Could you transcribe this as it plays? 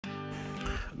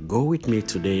Go with me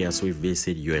today as we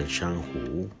visit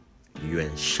Yuanshanhu.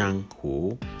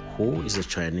 Yuanshanhu, Hu is a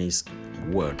Chinese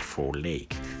word for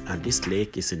lake, and this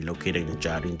lake is located in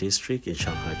Jiading district in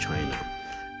Shanghai, China.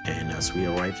 And as we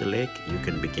arrive at the lake, you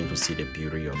can begin to see the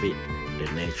beauty of it,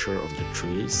 the nature of the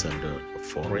trees and the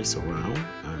forest around,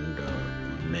 and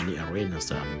many arenas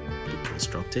that are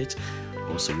constructed.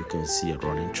 Also, you can see a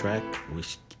running track,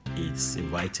 which is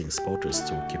inviting spotters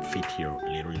to keep fit here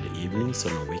later in the evenings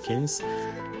on the weekends.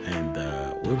 And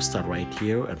we'll start right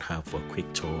here and have a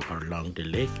quick tour along the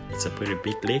lake. It's a pretty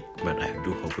big lake, but I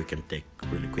do hope we can take a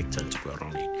really quick time to go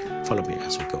around it. Follow me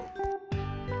as we go.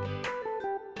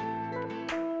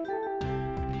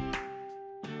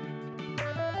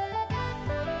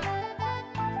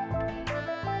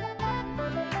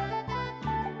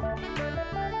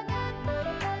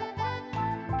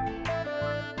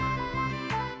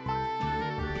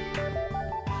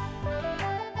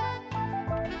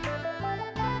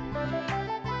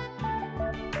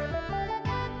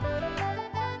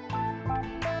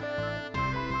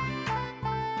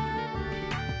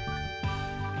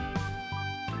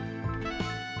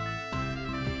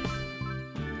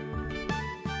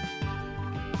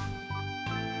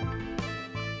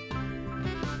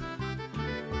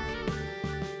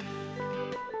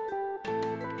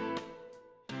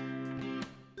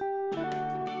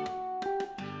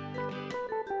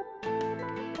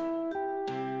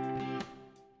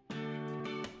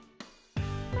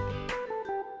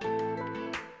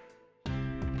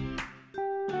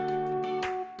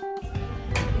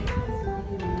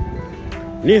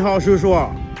 你好，叔叔。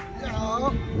你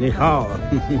好。你好。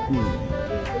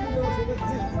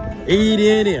一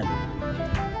点点。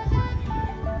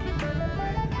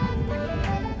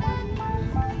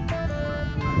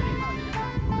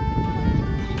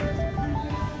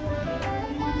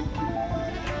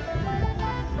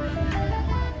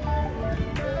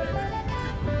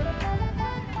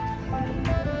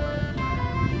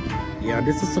Yeah,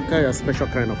 this is a special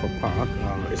kind of a park.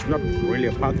 It's not really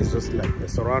a park, it's just like the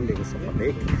surroundings of a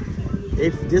lake.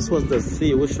 If this was the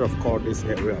sea, we should have called this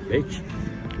area a beach.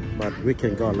 But we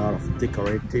can get a lot of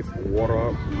decorative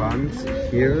water ponds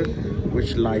here,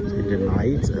 which light in the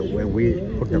night. When we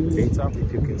put the plates up,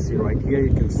 if you can see right here,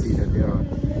 you can see that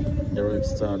there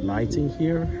is lighting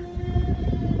here.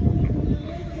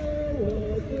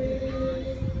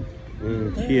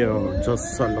 And here,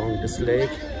 just along this lake,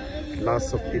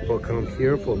 lots of people come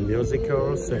here for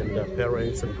musicals, and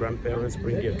parents and grandparents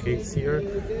bring their kids here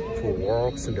for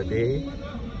walks in the day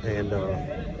and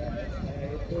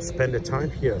spend the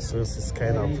time here since it's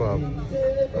kind of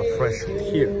fresh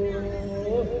here.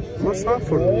 Most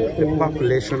often the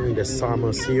population in the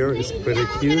summers here is pretty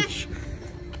huge,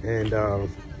 and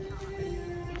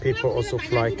people also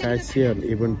fly kites here and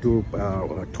even do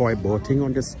toy boating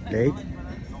on this lake.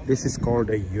 This is called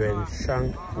the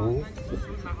Yuanshanhu.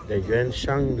 The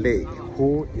Yuanshang Lake.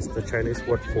 Hu is the Chinese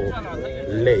word for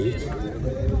lake.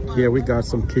 Here we got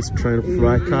some kids trying to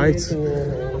fly kites.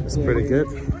 It's pretty good.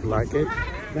 Like it.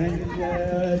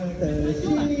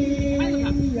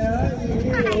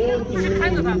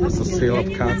 There's a sale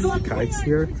of kites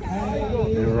here.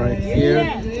 And right here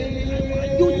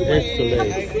is the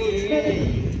lake.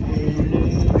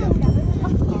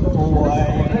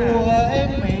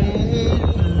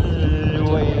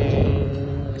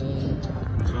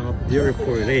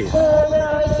 Beautiful it is.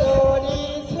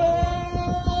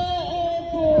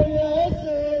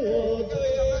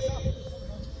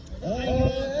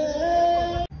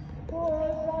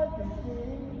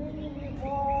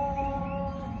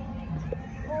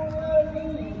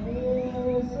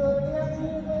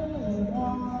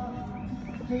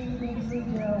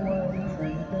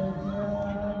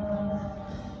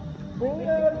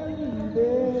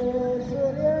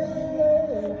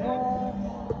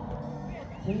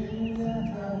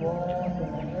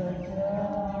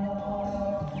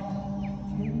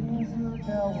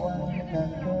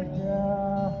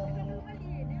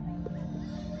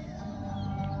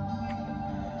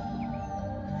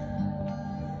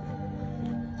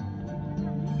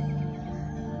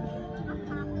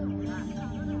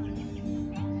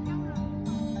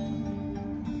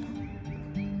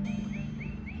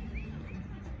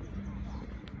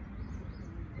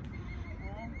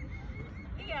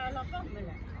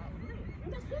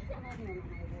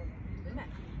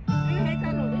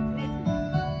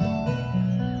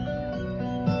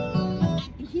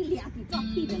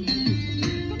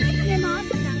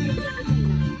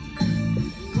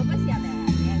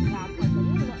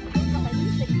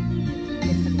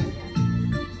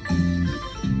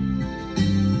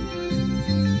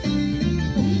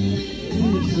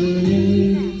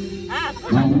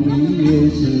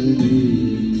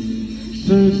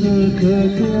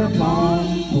 仿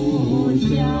佛像，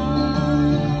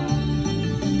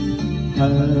横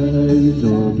走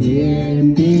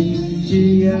天边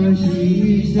夕阳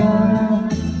西下，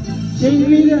幸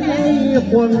运的爱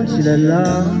晃起了浪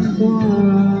花。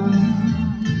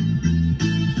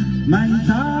漫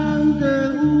长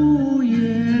的午夜，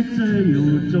正有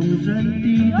钟声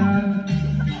抵达，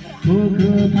可可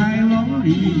盼望黎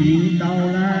明到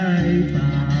来吧。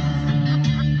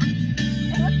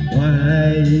 晚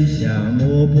霞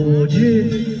抹不去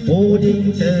屋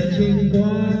顶的牵挂，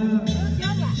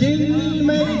心里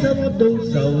没这么多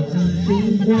少次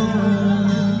心话。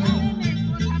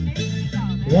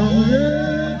往日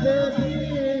的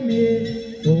片面，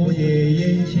昨夜眼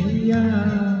前呀，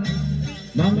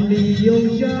梦里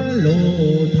有下落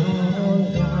桃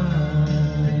花。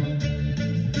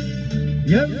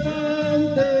远方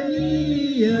的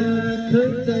你呀，可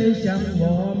在想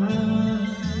我吗？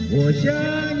 我想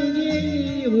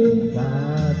你无法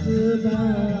自拔，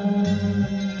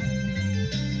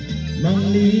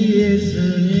梦里也是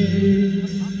你，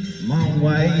梦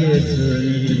外也是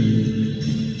你，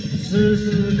时时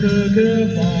刻刻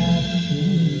放不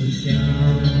下。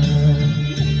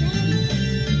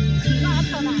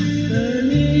的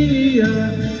你呀，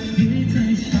你在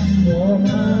想我吗？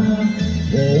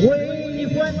我为你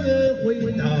欢歌回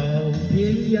到天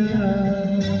涯。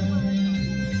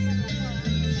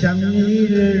 想你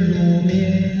人入眠，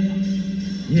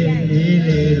眼里泪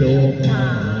落花，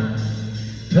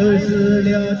可是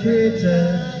了却这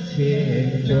牵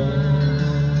挂。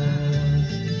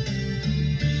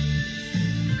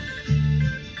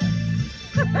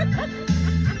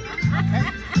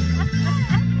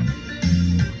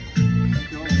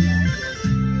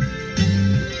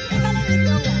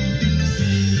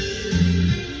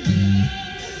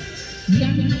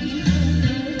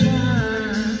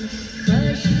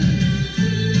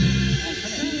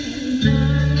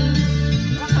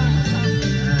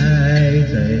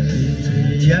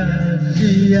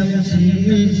夕阳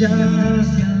西下，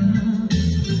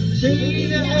谁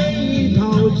的爱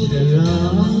抛起浪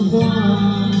花？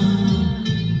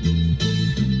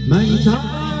漫长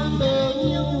的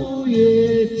午夜，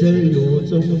正有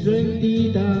钟声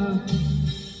抵达，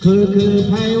可可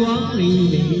盼望黎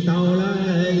明到来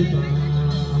吧。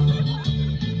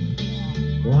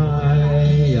晚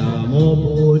霞抹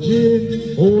不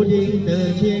去屋顶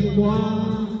的牵挂。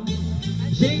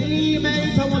 心里没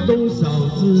藏过多少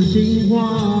次心话，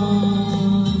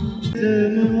怎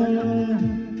么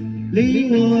离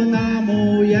我那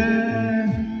么远？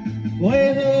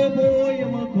为何不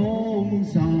用我空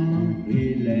上一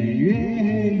泪月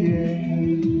圆？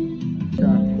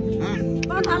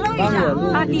帮他录一下，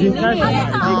他点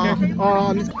了你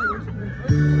哦，你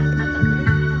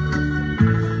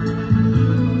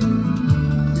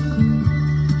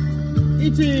一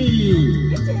起。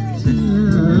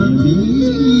 迷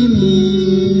迷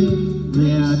亮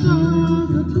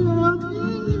的光明，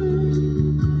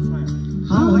好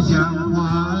像花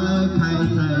开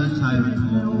在彩虹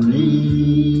里，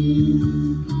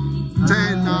在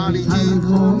哪里？彩虹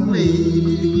里，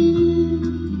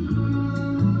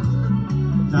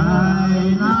在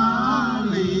哪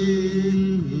里？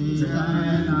在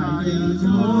哪里做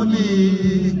你？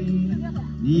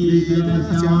你的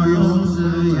笑容这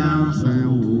样熟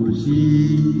悉。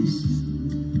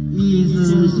 一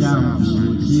直想不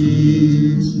起，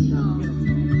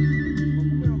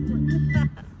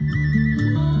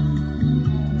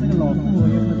这个老妇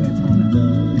也不太唱的。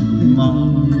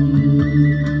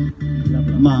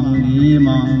梦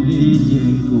里见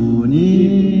过你，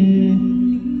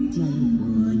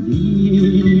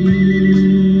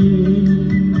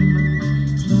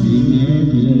甜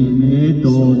蜜多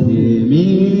甜蜜。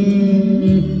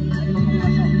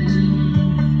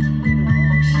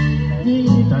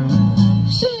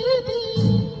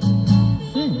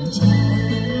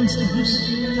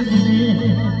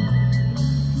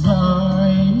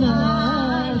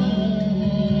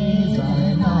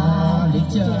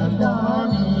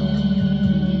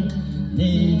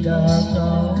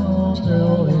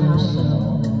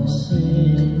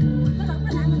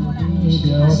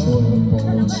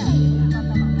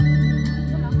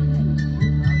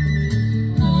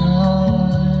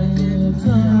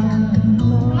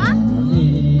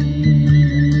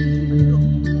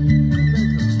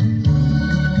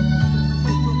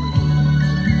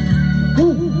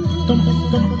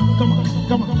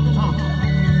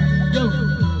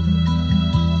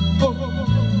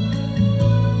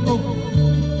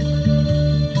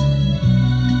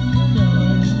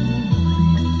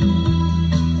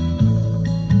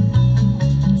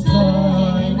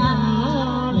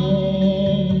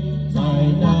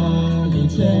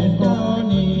 见过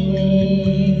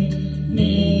你。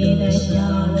笑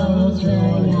着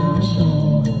呀熟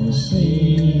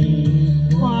悉，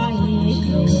话也说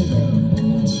不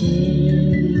清。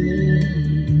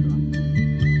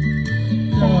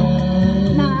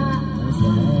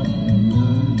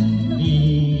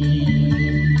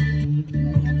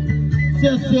谢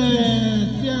谢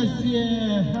谢谢，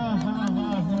哈哈哈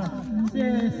哈！谢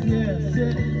谢。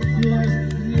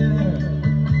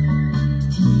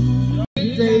你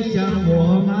在想我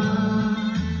吗？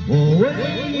我为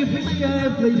你飞呀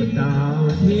飞到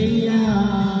天涯，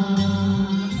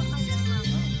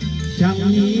想你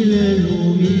了如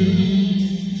明，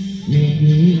念你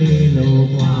了如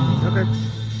花，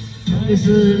爱死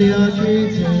了却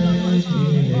成牵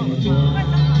挂。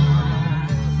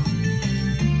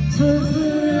此时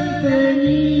的你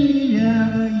呀，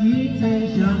你在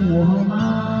想我吗？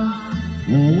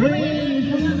我为何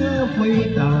回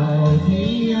到天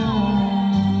涯？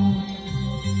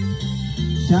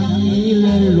想你了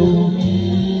如明，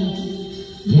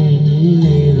念你了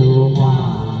如花，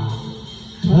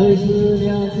爱死了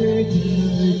却只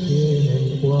牵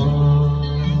挂。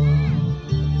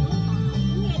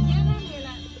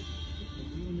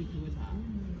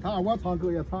他让我唱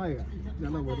歌也唱一个，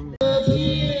原来我都。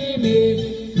天明，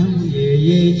长夜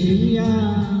夜晴呀，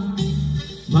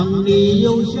梦里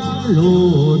又想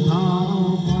落桃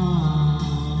花。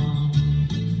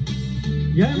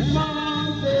远方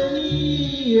的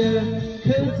你呀，可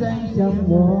在想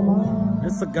我吗？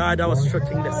 This is the guy that was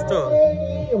tricking the stone.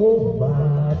 无法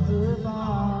自拔，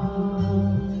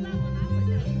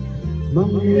梦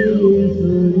里也是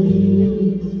你，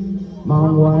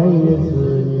梦外也是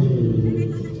你，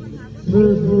时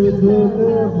时刻刻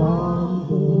放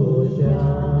不下。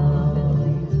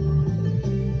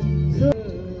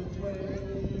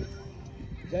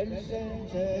人生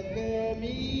这个谜，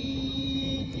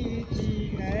一起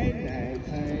爱来才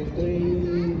对。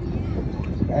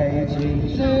爱情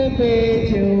是杯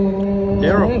酒。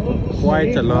 There are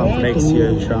quite a lot of lakes here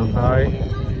in Shanghai,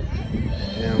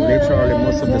 and literally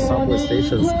most of the subway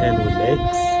stations end with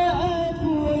lakes.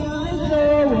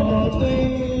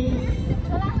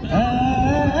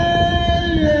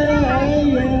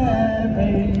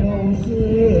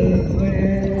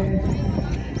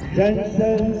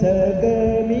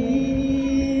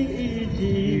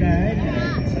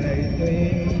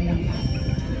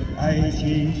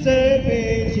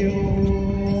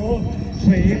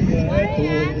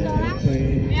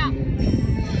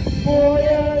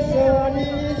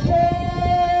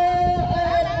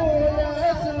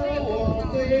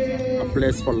 A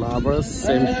place for lovers,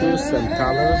 same shoes, same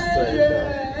colors, and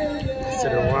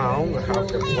sit around and have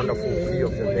the wonderful view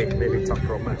of the lake, maybe talk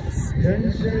romance.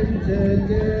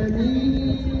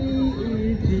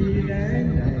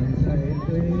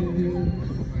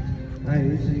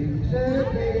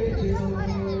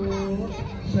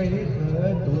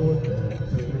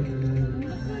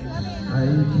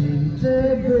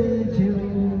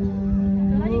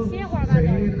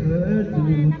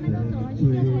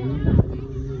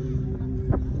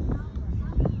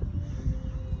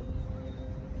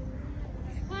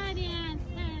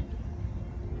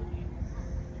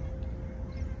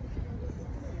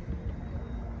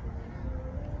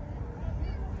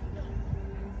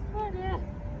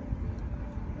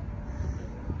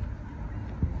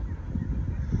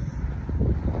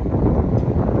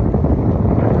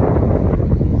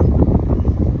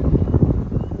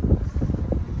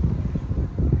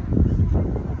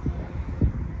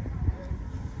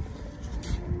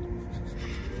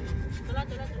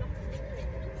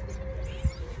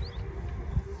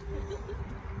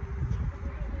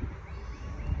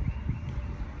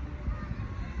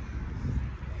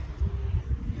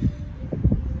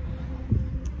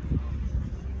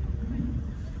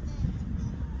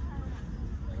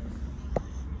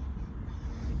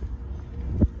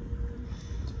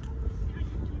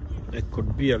 It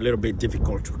could be a little bit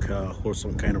difficult to hold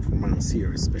some kind of romance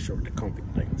here, especially with the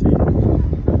COVID-19.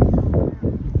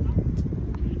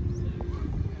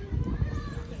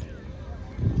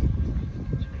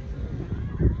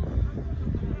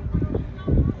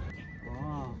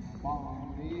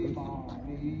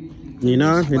 You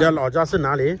know, 你的老家是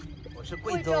哪里？我是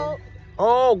贵州。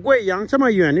哦，贵阳这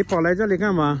么远，你跑来这里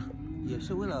干嘛？也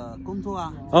是为了工作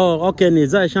啊。哦 ，OK， 你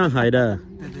在上海的。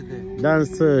对对对。但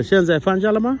是现在放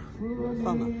假了吗？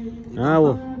放了。啊，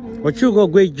我去过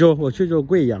贵州，我去过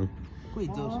贵阳。贵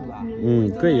州是吧？嗯，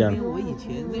贵阳。我以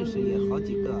前认识也好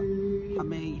几个，他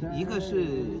们一个是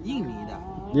印尼的，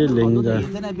印尼的也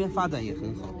在那边发展也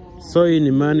很好。所以你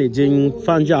们已经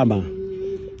放假嘛？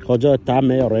或者他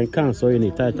没有人看，所以你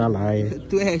带他来。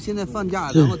对，现在放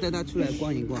假，然后带他出来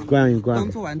逛一逛。逛一逛。刚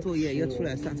做完作业，要出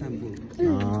来散散步。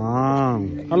啊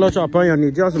 ，Hello， 小朋友，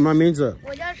你叫什么名字？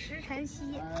我叫石晨曦。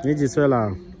你几岁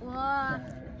了？我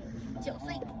9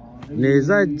岁。你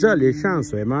在这里上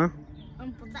学吗？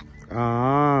不在。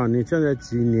啊，你现在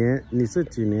几年？你是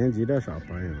几年级的小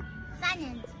朋友？3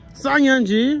年级。3年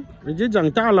级，已经长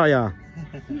大了呀。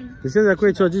你现在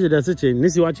会做自己的事情。你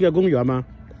喜欢去个公园吗？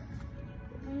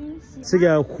这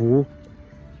个湖。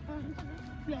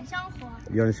远香湖。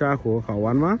远香湖好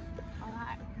玩吗？好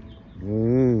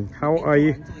玩。How are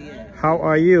you? How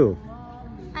are you?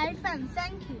 I'm fine,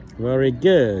 thank you. Very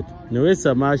good. 你为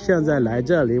什么现在来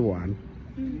这里玩？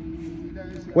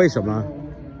为什么？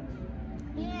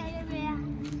因为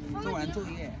做完作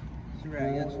业，是不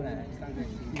是要出来散个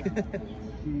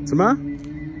心？什么？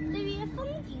这边风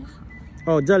景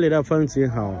好。哦，这里的风景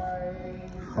好，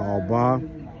好吧。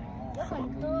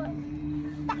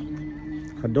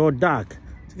很多 duck，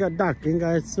 这个 duck 应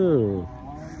该是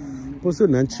不是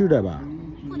能吃的吧？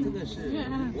这个是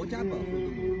国家保护动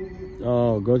物。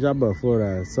哦，国家保护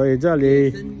的，所以这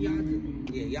里。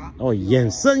野鸭。哦，野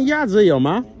生鸭子有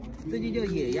吗？这就叫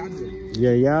野鸭子。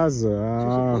野鸭子啊。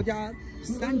这是国家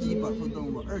3级保护动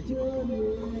物，2级保护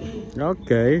动物。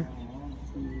OK。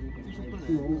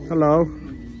Hello.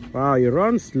 Wow, you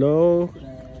run slow.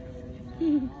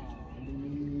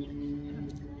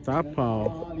 打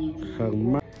跑很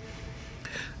慢。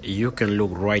You can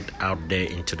look right out there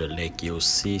into the lake. You'll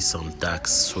see some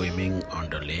ducks swimming on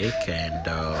the lake, and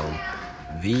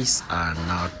these are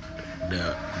not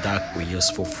the duck we use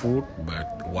for food, but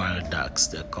wild ducks.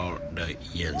 They're called the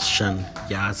Yanshan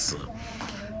Yazi.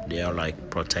 They are like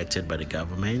protected by the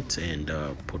government and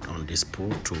put on this pool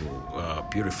to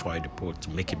beautify the pool, to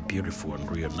make it beautiful and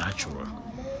real natural.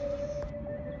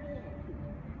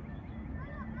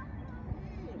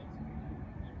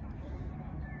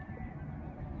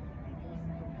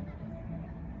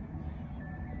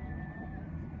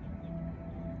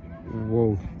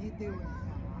 Wow.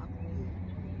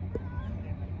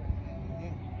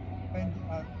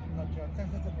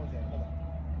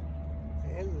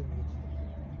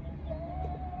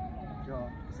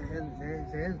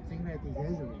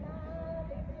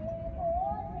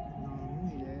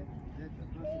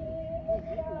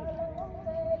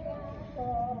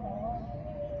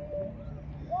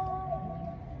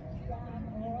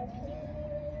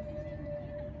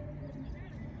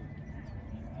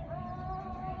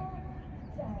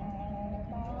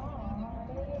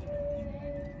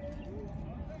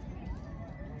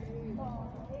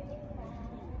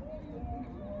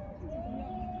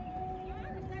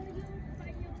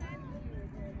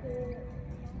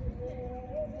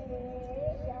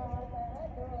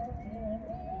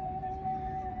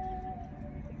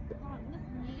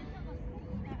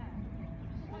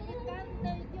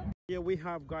 Here we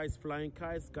have guys flying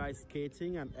kites, guys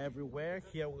skating, and everywhere.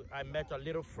 Here I met a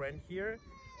little friend here.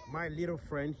 My little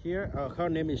friend here. Her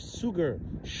name is Sugar.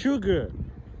 Sugar.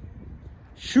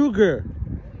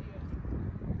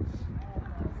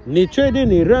 你确定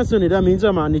你认识你的名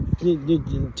字吗？你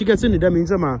这个是你的名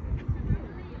字吗？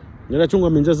你的中国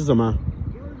名字是什么？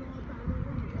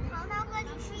糖糖和李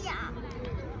诗雅。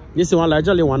你喜欢来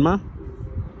这里玩吗？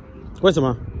为什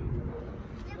么？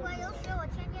这会有水，我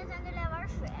天天在这来玩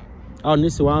水。哦，你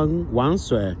喜欢玩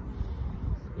水，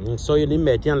所以你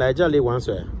每天来这里玩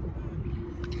水。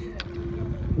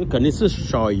你肯定是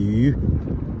小鱼，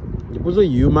你不是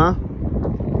鱼吗？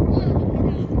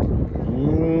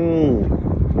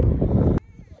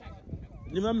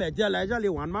你们每天来这里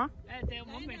玩吗？哎，对，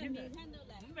我们每天都来，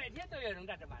我们每天都有人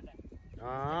在这玩的。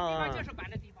啊，地方就是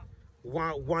玩的地方。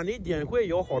晚一点会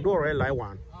有好多人来玩。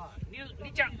啊，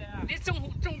你中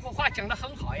国话讲得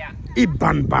很好呀。一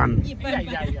般般。一般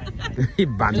般。一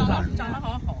般般。讲得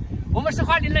好好。我们说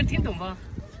话你能听懂吗？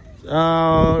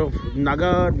哪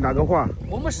个话？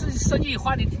我们说句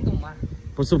话你听懂吗？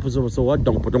不是，我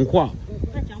懂普通话。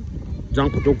讲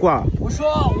普通话。我说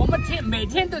我们每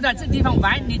天都在这地方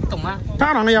玩，你懂吗？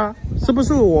当然了呀，是不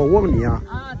是我问你啊？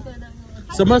啊，对的。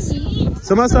什么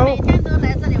时候？每天都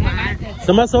来这里玩。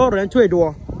什么时候人最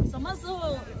多？什么时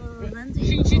候人最多？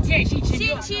星期天、星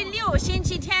期六、星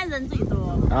期天人最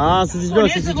多。啊，星期六、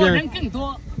星期天人更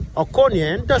多。哦，过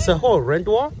年的时候人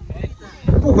多，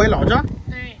不回老家。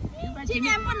对。今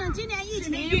年疫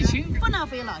情不能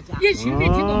回老家。疫情你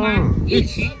听懂吗？疫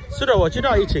情。是的，我知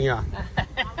道疫情呀。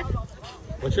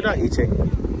我知道疫情。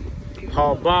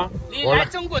好吧。你来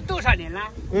中国多少年了？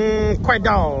快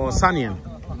到3年。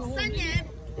3年。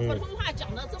普通话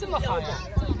讲得这么好呀？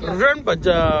人本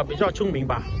着比较聪明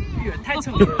吧。太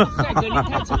聪明了，帅哥你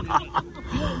太聪明了。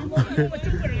我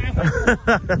中国人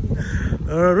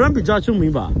人比较聪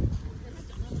明吧。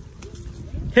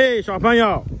嘿，小朋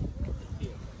友，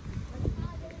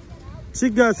这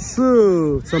个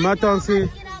是什么东西？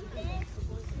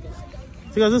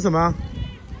这个是什么？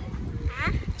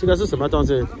这个是什么东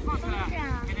西？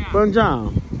风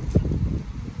筝。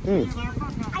嗯，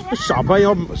小朋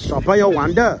友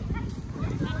玩的。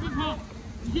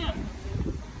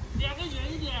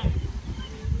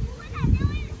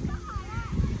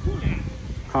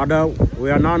Harder, we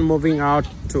are now moving out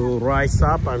to rise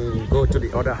up and go to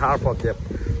the other half of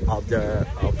the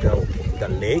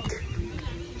lake.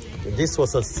 This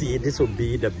was a sea. This would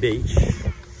be the beach.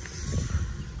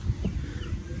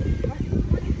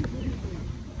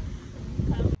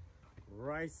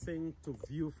 Rising to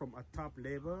view from a top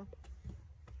level.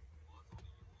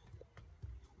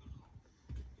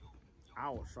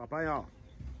 Ow, 小朋友。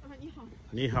你好。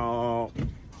你好。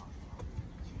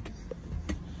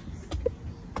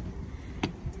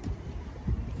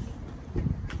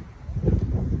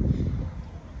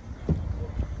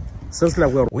Since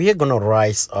like we are gonna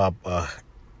rise up a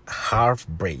half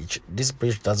bridge. This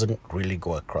bridge doesn't really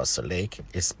go across the lake.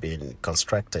 It's been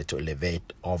constructed to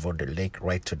elevate over the lake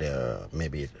right to the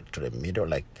maybe to the middle,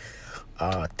 like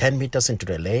 10 meters into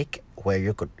the lake, where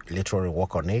you could literally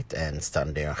walk on it and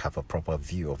stand there and have a proper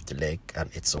view of the lake and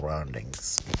its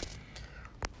surroundings.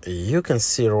 You can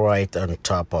see right on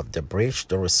top of the bridge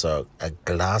there is a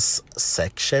glass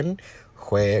section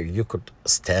where you could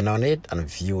stand on it and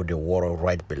view the water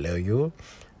right below you.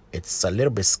 It's a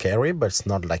little bit scary, but it's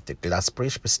not like the glass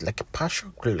bridge, but it's like a partial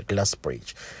glass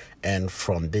bridge. And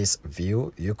from this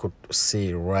view, you could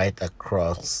see right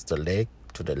across the lake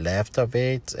to the left of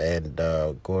it and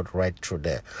go right through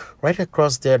there. Right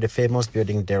across there, the famous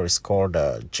building there is called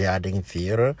Jiading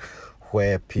Theater,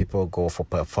 where people go for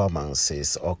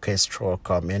performances. Orchestra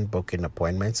come in, booking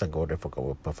appointments and go there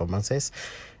for performances.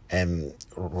 And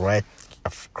right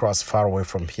across far away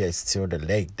from here is still the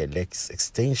lake. The lake's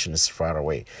extension is far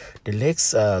away. The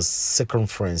lake's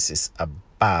circumference is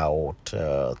about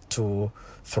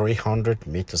 300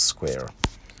 meters square.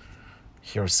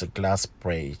 Here's the glass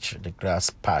bridge, the glass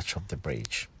patch of the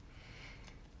bridge.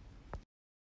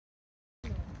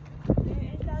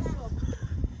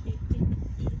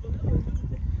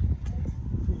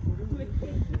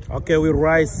 Okay, we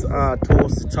rise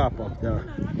towards the top of the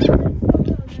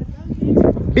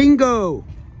bingo.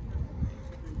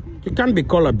 It can't be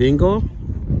called a bingo.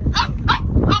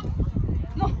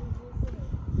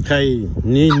 Hey,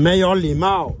 你没有礼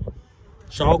貌，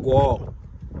小果。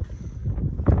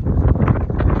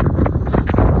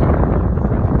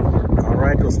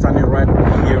Alright, we're standing right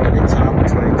here on the top,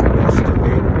 trying to watch the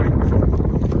lake right from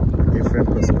different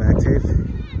perspective,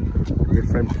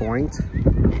 different point.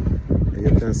 You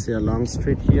can see a long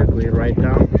street here going right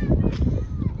down.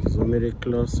 Zoom it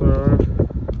closer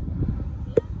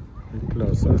and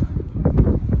closer.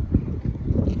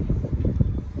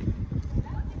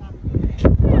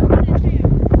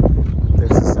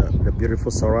 This is the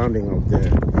beautiful surrounding of the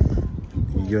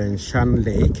Yuanshan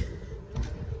Lake.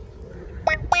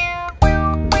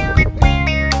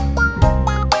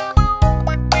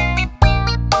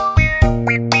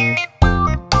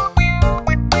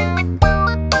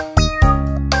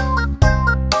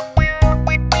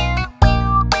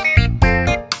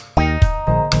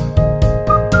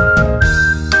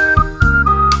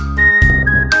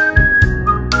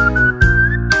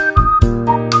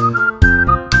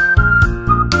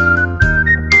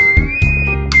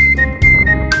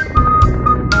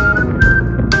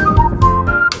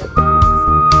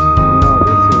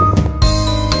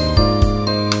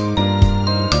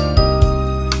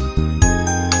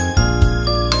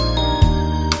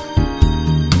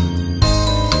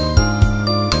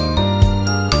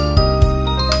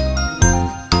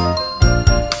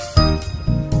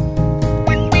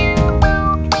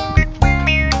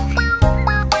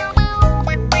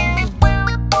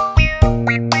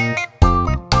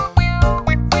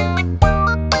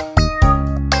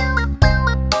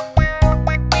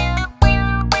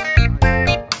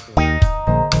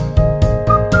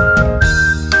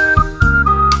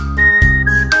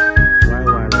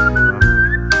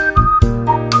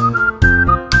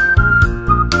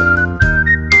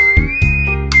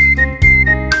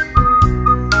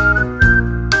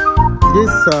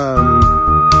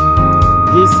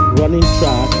 This running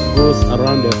track goes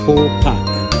around the whole park.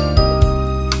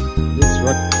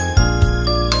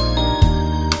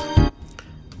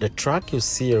 The track you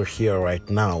see here right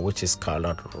now, which is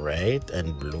colored red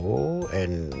and blue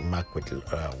and marked with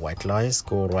white lines,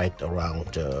 go right around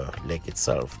the lake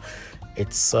itself.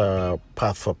 It's a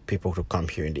path for people to come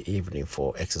here in the evening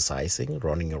for exercising,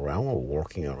 running around or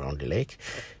walking around the lake.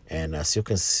 And as you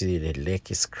can see, the lake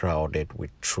is crowded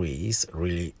with trees,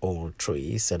 really old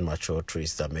trees and mature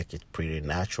trees that make it pretty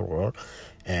natural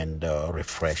and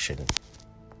refreshing.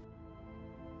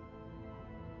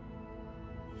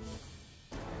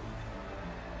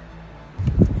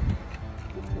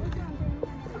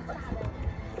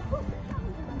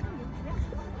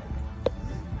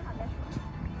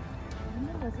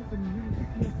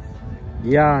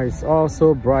 Yeah, it's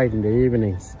also bright in the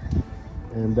evenings.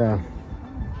 And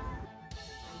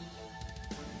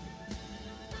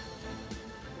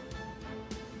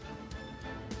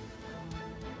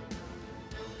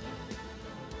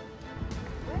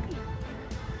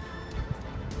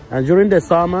during the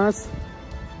summers,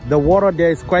 the water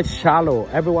there is quite shallow.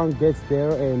 Everyone gets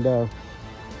there and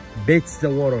baits the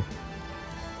water.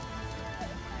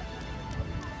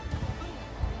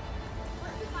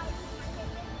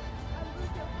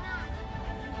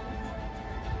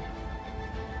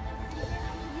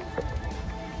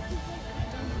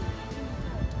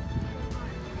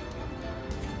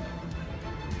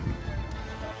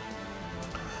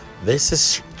 This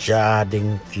is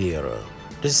Jiading Theater.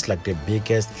 This is like the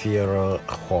biggest theater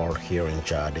hall here in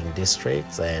Jiading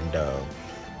district, and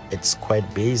it's quite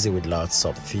busy with lots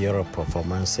of theater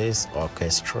performances,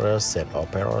 orchestras and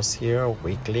operas here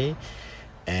weekly.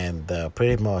 And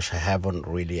pretty much I haven't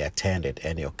really attended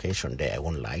any occasion there. I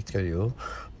won't lie to you,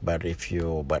 but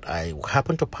I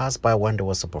happened to pass by when there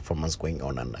was a performance going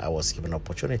on, and I was given an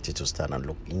opportunity to stand and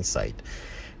look inside.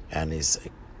 And it's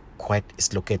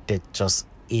located just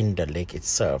in the lake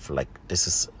itself. Like, this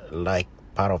is like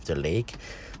part of the lake,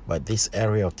 but this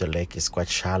area of the lake is quite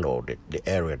shallow. The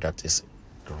area that is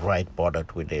right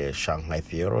bordered with the Shanghai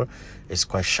Theater is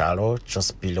quite shallow,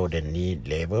 just below the knee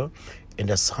level. In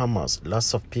the summers,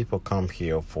 lots of people come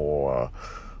here for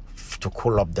to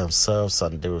cool up themselves,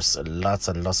 and there's lots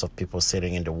and lots of people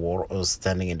sitting in the water,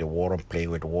 standing in the water, playing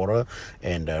with water,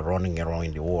 and running around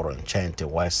in the water and chanting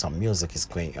while some music is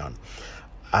going on.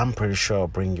 I'm pretty sure I'll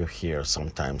bring you here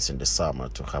sometimes in the summer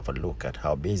to have a look at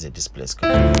how busy this place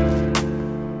can be.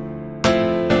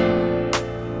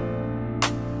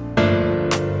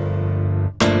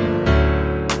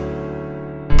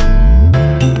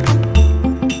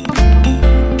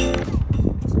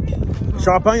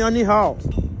 Shopanya, ni hao.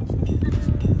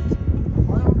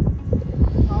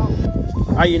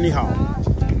 Aye, ni hao.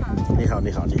 Ni hao,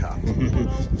 ni hao, ni hao.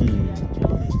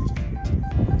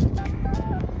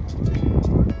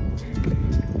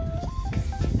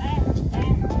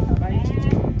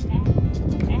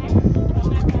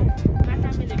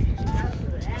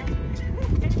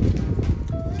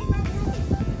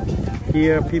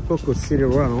 Here people could sit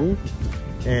around,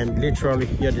 and literally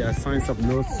here there are signs of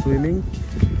no swimming,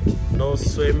 no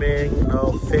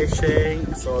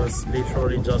fishing. So it's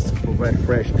literally just to provide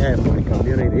fresh air for the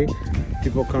community.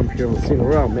 People come here and sit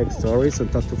around, make stories and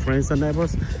talk to friends and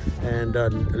neighbors. And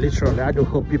literally I do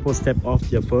hope people step off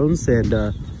their phones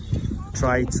and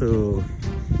try to,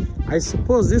 I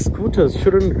suppose these scooters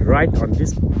shouldn't ride on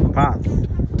this path.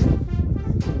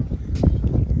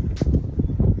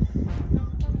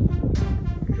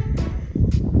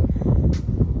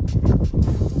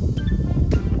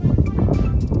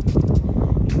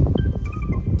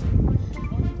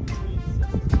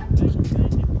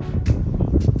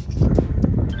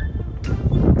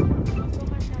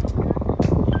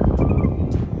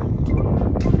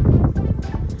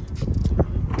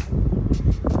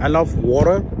 I love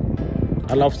water,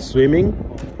 I love swimming,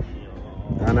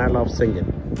 and I love singing.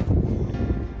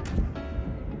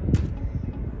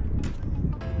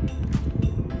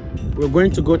 We're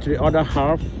going to go to the other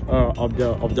half of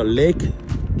the lake,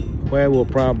 where we'll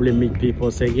probably meet people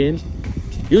singing.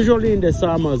 Usually in the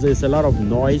summers there's a lot of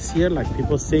noise here, like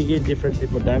people singing, different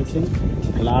people dancing,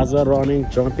 plaza running,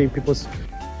 jumping, people.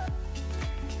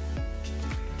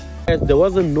 There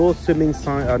wasn't no swimming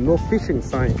sign, no fishing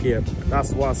sign here.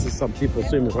 That's why I see some people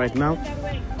swimming right now.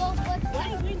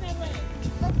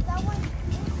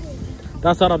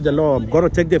 That's out of the law. I'm gonna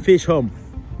take the fish home.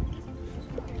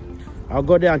 I'll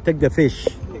go there and take the fish.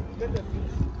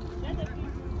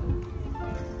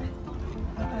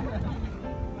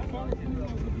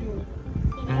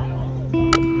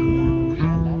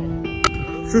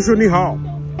 Shushu ni hao.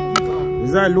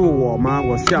 你在录我吗？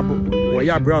我下不，我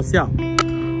要不要笑？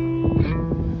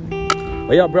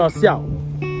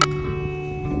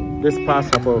 This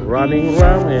part of a running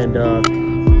around, and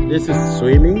this is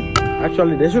swimming.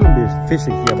 Actually, there shouldn't be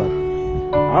fishing here, but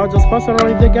I'll just pass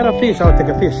around. If they get a fish, I'll take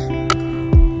a fish.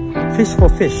 Fish for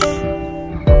fish.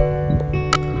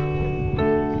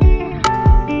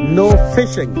 no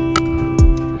fishing.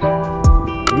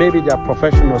 Maybe they are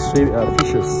professional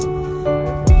fishers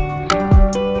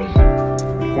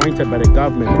appointed by the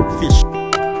government to fish.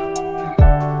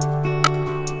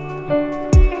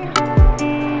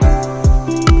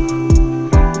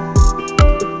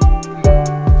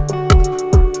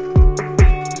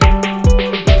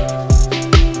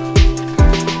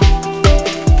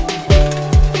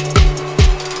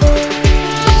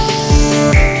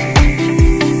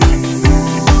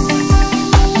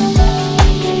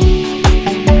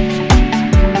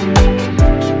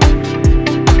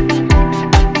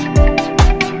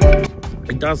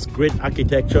 That's great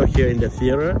architecture here in the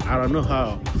theater. I don't know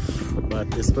how, but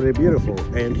it's pretty beautiful.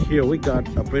 And here we got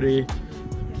a pretty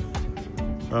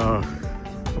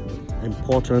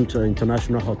important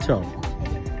international hotel.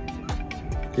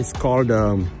 It's called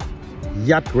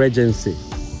Yacht Regency.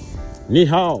 Ni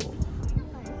hao.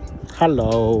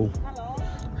 Hello.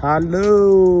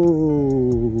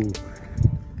 Hello.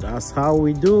 That's how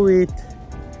we do it.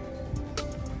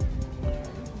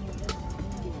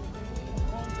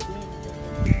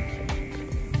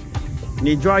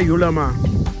 Ni抓鱼了吗？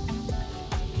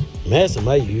没什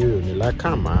么鱼，你来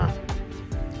看嘛。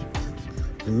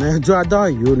你没抓到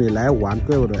鱼，你来玩，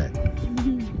对不对？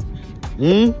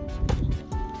嗯。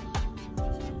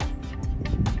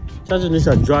下次你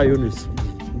想抓鱼，你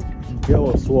跟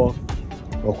我说，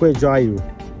我会抓鱼。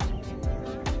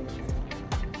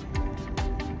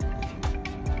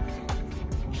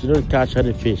She don't catch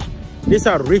any fish. These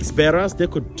are risk bearers. They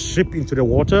could trip into the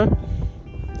water.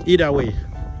 Either way.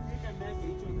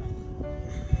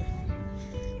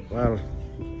 Well,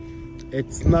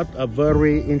 it's not a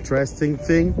very interesting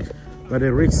thing, but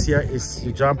the risk here is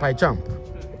you jump, I jump.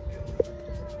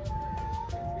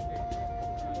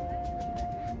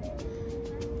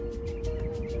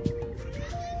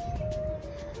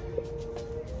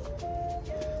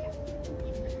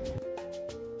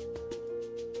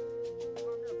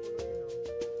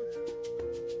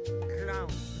 Clown.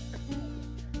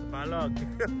 Balog.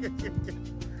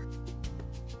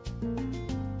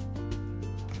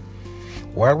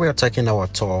 While we are taking our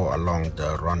tour along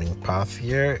the running path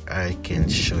here, I can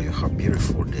show you how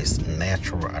beautiful this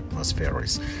natural atmosphere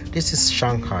is. This is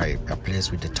Shanghai, a place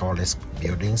with the tallest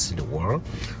buildings in the world,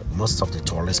 most of the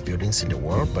tallest buildings in the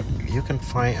world, but you can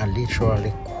find a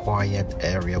literally quiet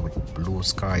area with blue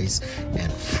skies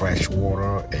and fresh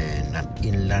water and an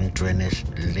inland drainage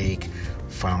lake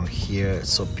found here,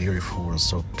 so beautiful and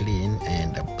so clean,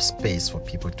 and a space for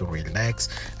people to relax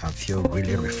and feel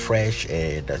really refreshed,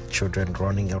 and the children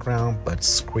running around, birds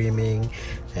screaming,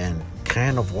 and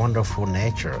kind of wonderful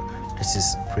nature. This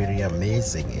is pretty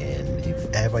amazing, and if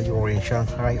ever you're in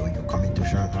Shanghai or you're coming to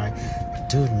Shanghai,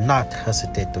 do not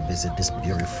hesitate to visit this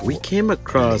beautiful. We came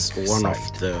across one of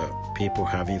the people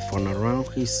having fun around.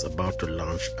 He's about to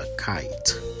launch a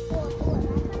kite.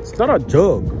 It's not a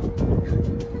joke.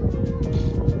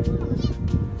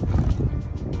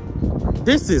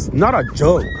 This is not a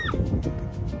joke.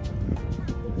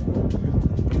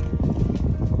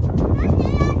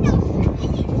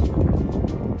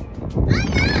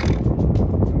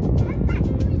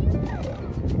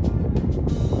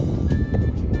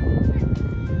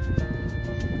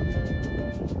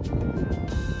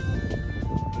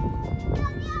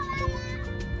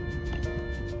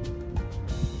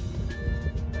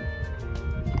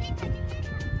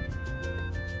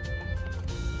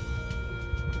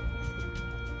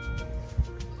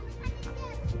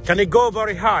 Can it go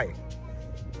very high?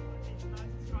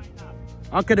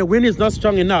 Okay, the wind is not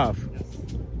strong enough. Yes.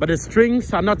 But the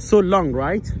strings are not so long,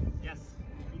 right? Yes,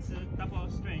 it's a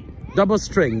double string. Double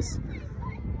strings.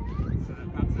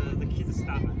 But the kids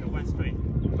start at the one string.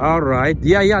 All right.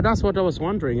 Yeah, that's what I was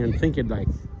wondering and thinking like,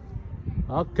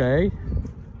 okay.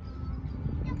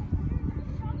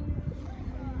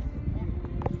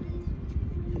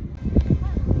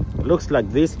 Looks like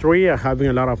these three are having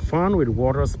a lot of fun with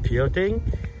water spilling.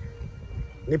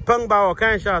 你喷吧，我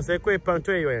看一下谁会喷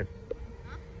最远，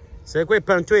谁会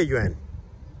喷最远。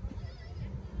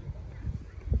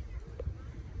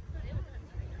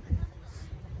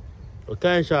我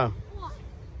看一下，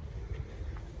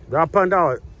不要碰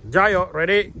到，加油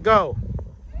 ，Ready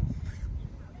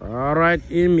Go。All right，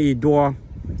 1米多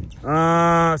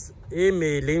，1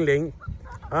米00，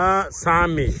 3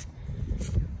米。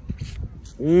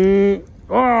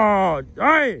哦，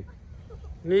哎。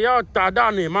 你要打到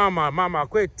你妈妈，妈妈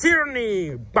会踢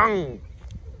你，棒。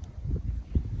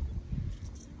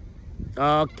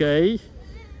Okay,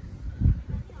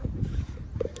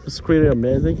 it's pretty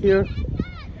amazing here.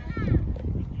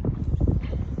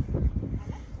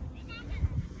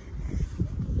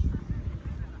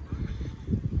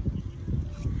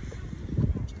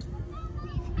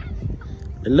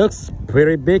 It looks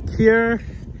pretty big here.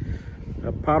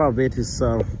 A part of it is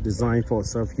designed for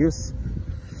self-use,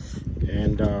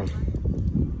 and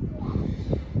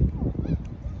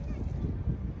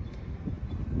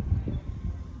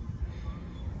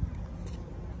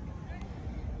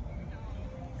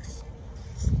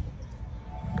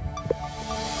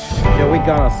here we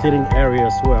got a sitting area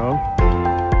as well.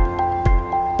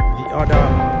 The other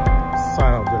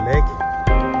side of the lake.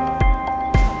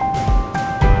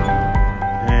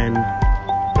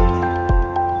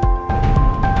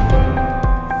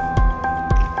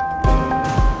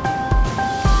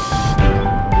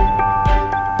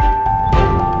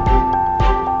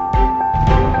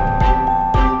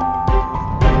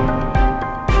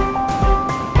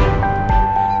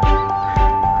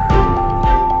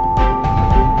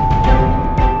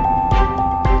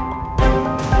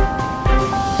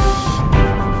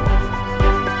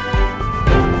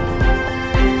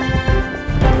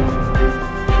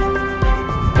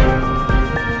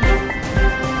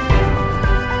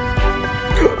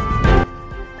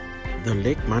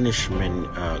 Management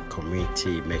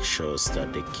committee makes sure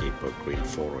that they keep a green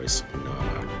forest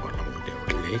along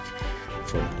the lake.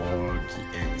 From all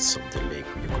the ends of the lake,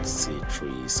 you could see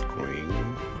trees growing,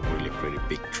 really pretty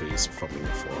big trees forming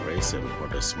a forest, and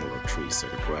other smaller trees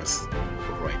and grass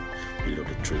right below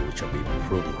the tree, which are being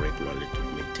pruned regularly to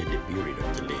maintain the beauty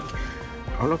of the lake.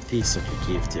 All of these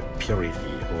give the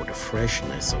purity or the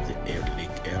freshness of the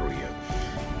lake area.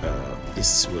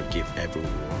 This will give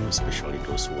everyone, especially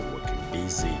those who are working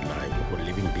busy life or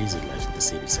living busy lives in the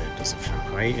city centers of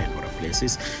Shanghai and other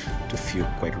places, to feel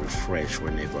quite refreshed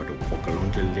whenever they walk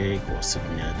along the lake or sit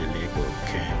near the lake or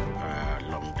camp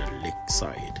along the lake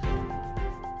side.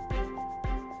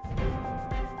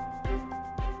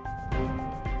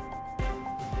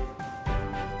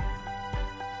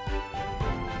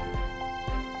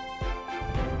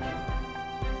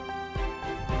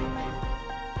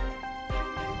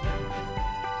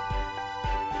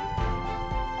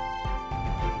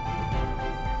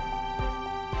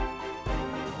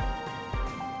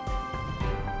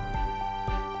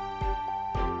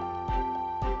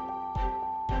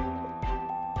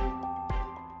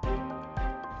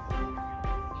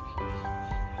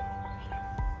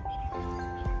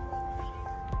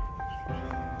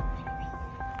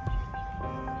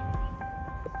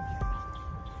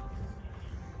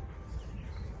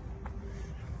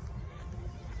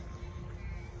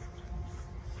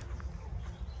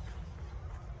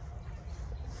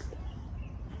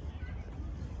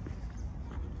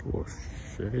 Oh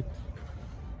shit.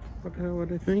 What the hell were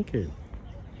they thinking?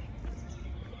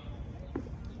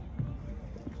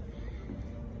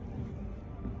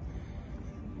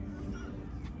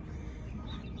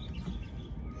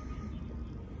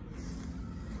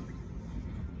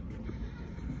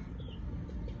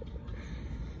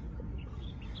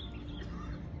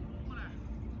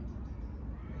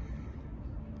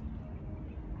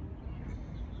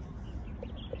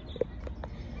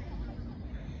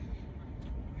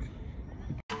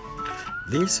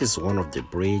 This is one of the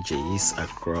bridges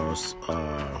across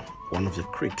one of the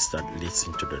creeks that leads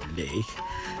into the lake,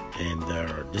 and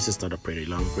this is not a pretty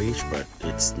long bridge, but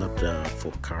it's not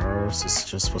for cars, it's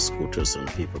just for scooters and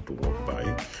people to walk by,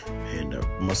 and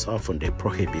most often they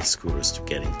prohibit scooters to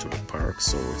get into the park,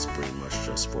 so it's pretty much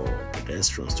just for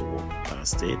pedestrians to walk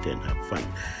past it and have fun.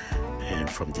 And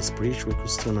from this bridge we could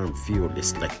stand and view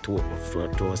this like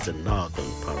towards the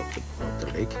northern part of the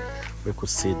lake. We could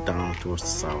see down towards the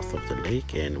south of the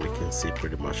lake, and we can see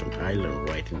pretty much an island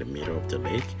right in the middle of the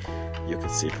lake. You can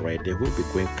see it right there. We'll be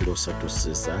going closer to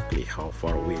see exactly how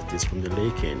far away it is from the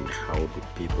lake and how do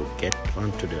people get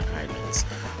onto the islands.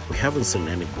 We haven't seen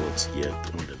any boats yet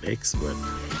on the lakes, but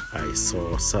I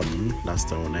saw some last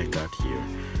time when I got here.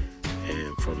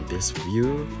 And from this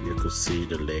view you could see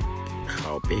the lake,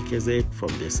 how big is it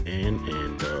from this end,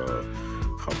 and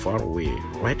how far away.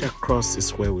 Right across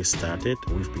is where we started.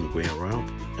 We've been going around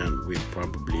and we're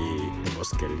probably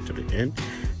almost getting to the end,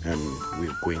 and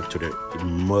we're going to the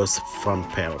most fun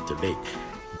part of the lake.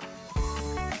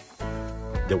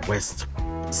 The west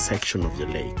section of the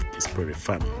lake is pretty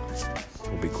fun.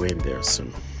 We'll be going there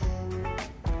soon.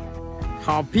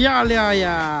 好漂亮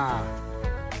呀！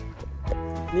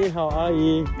你好，阿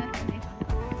姨。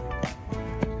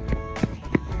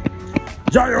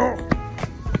加油！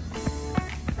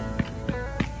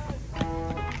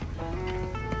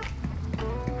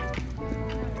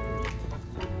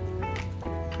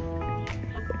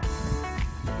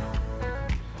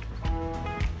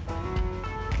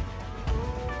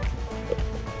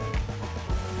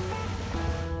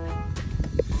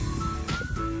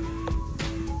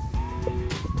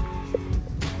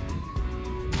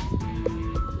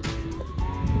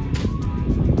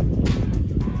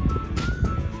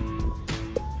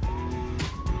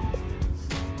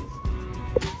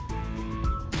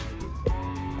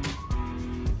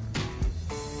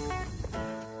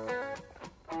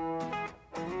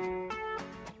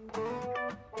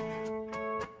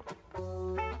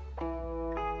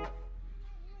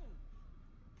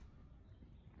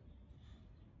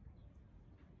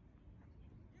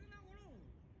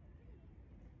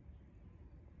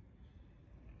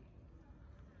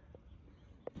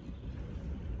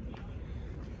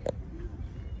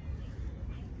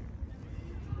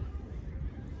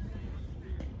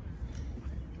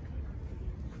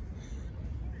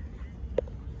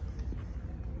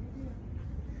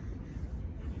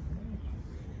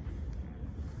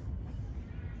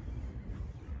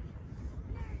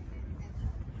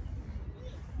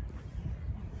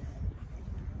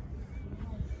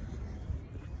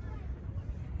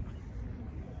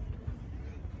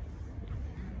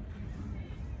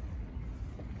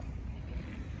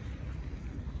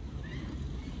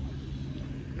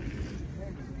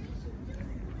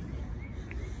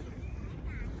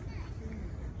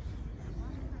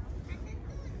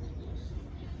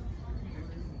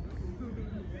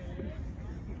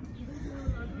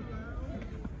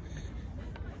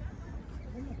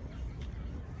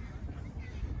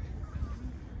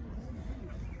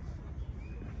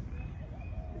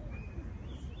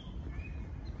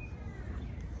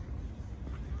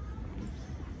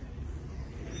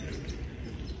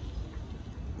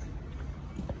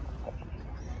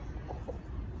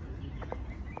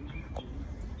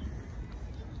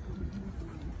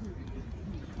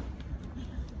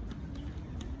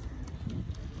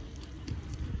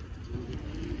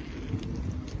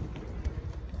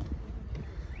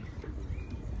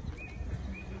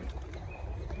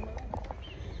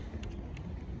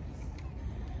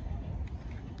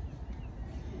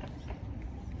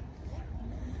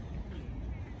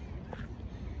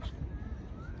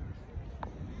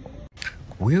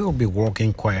 We will be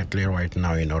walking quietly right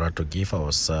now in order to give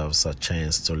ourselves a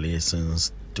chance to listen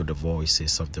to the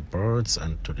voices of the birds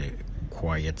and to the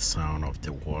quiet sound of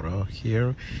the water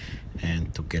here,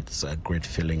 and to get a great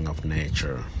feeling of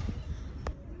nature.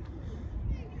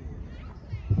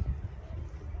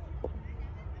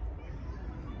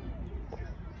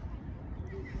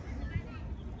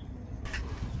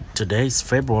 Today is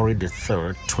February the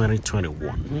 3rd,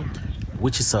 2021,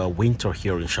 which is a winter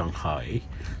here in Shanghai.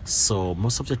 So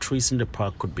most of the trees in the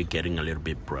park could be getting a little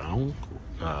bit brown,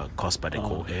 caused by the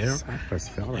cold air.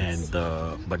 And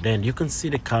but then you can see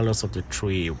the colors of the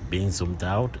tree being zoomed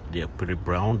out. They are pretty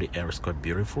brown. The air is quite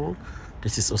beautiful.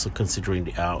 This is also considering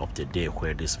the hour of the day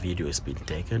where this video is being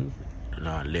taken,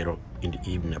 later in the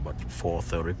evening, about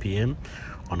 4:30 p.m.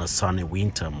 on a sunny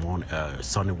winter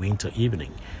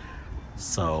evening.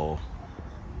 So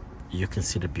you can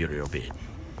see the beauty of it.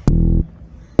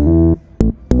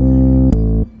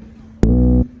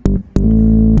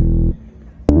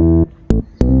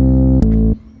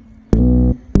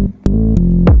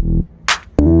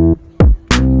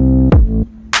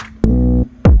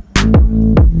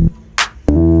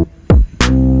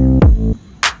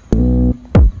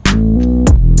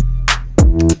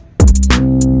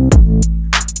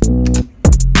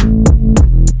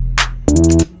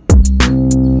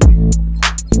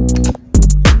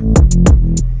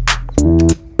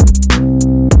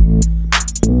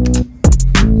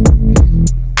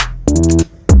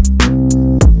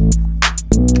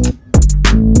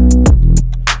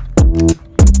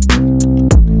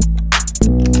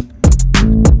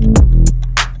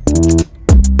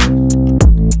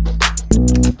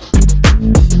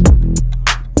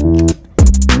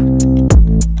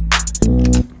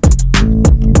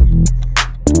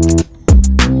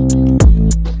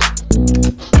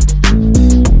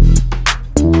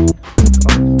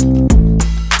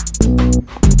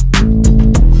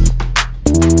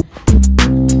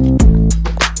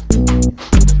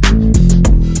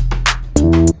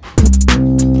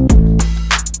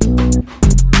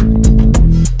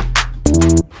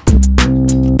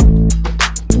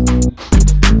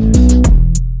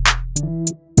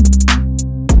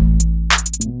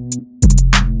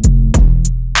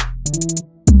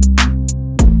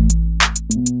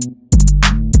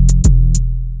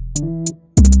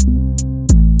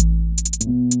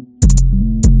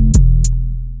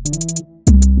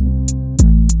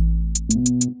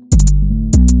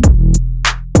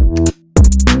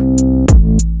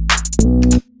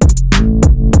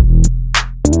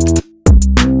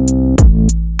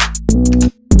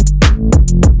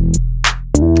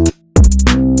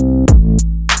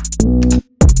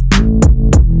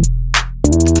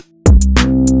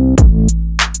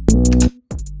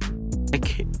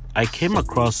 I came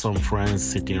across some friends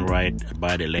sitting right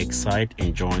by the lakeside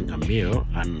enjoying a meal,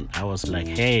 and I was like,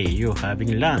 hey, you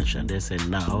having lunch? And they said,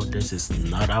 no, this is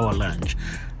not our lunch.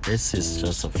 This is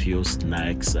just a few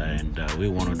snacks, and we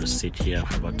wanted to sit here,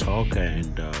 have a talk,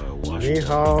 and watch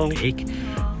the lake.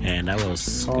 And it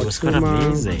was quite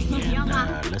amazing.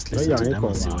 And let's listen to them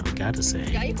and see what they got to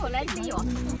say.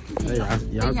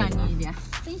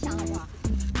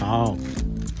 Oh.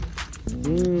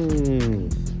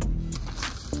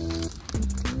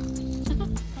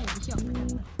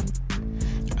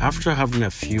 After having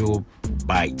a few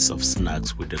bites of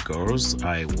snacks with the girls,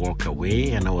 I walked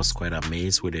away, and I was quite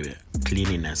amazed with the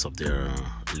cleanliness of the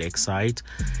lakeside.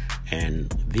 And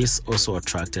this also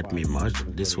attracted me much.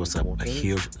 This was a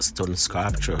huge stone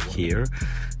sculpture here.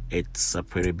 It's a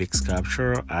pretty big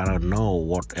sculpture. I don't know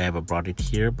whatever brought it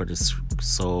here, but it's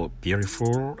so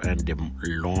beautiful, and the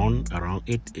lawn around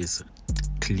it is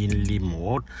cleanly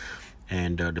mowed.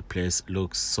 And the place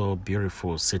looks so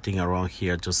beautiful. Sitting around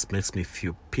here just makes me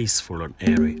feel peaceful and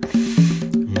airy.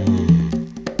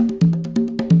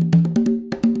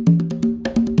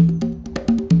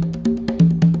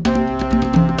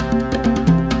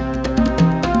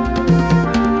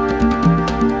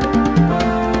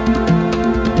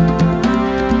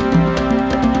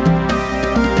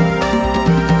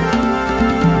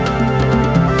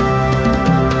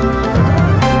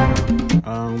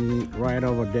 Right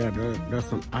over there,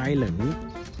 there's an island.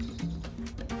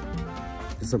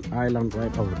 There's an island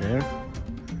right over there.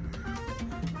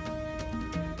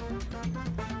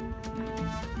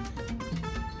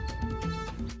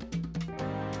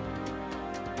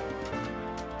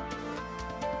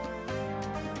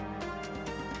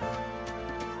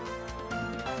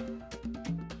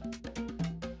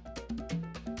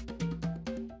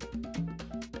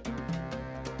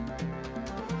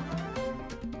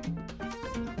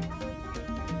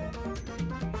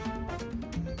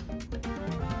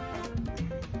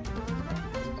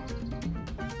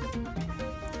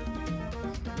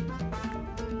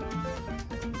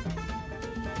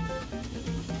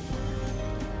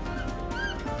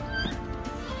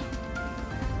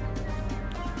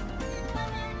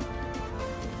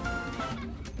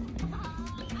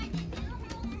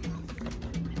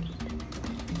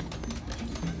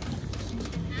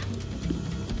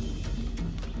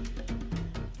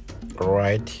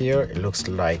 right here, it looks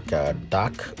like a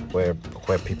dock where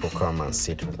people come and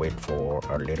sit and wait for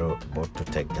a little boat to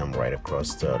take them right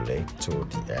across the lake to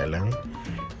the island.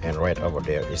 And right over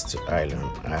there is the island.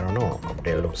 I don't know, up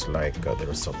there looks like there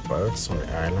are some birds on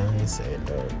the islands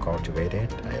and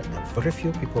cultivated. Very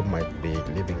few people might be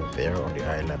living there on the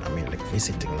island. I mean, like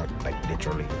visiting, not like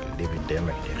literally living there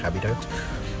like the habitat,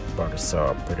 but it's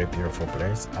a pretty beautiful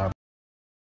place.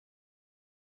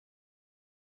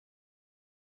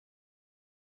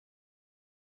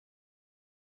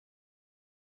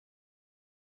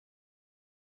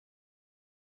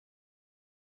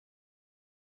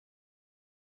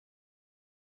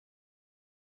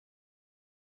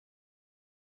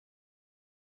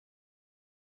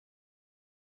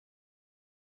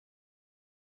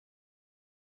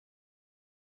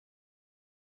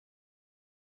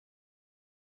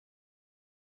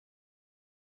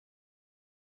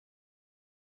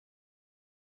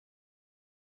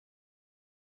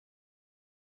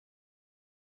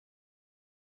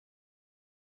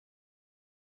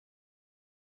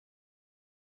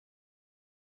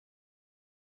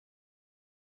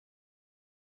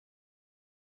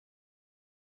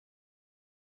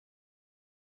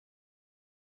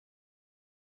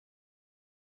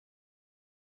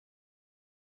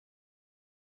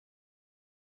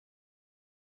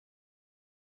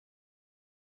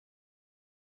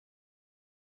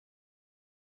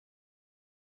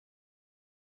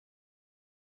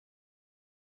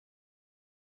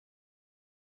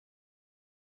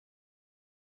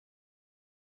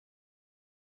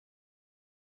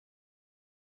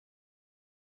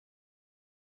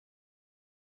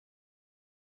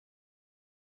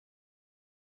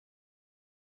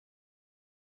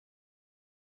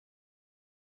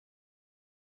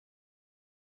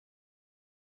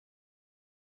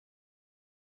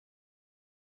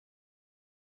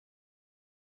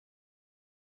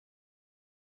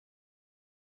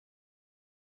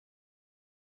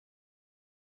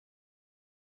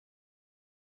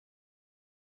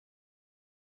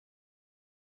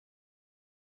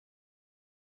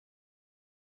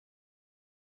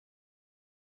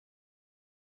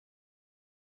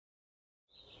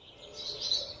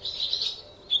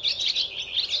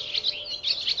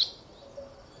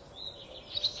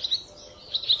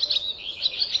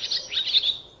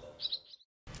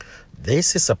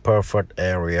 This is a perfect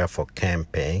area for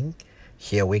camping.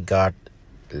 Here we got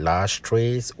large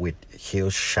trees with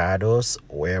huge shadows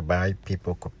whereby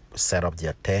people could set up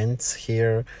their tents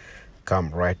here, come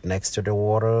right next to the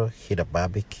water, hit a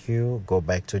barbecue, go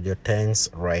back to their tents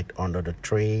right under the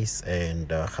trees and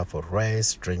have a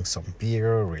rest, drink some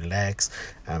beer, relax,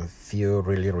 and feel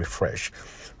really refreshed.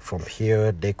 From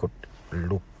here, they could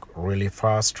look really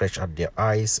far, stretch out their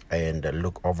eyes and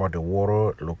look over the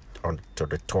water, look onto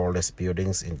the tallest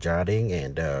buildings in Jiading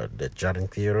and the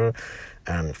Jiading Theater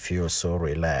and feel so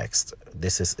relaxed.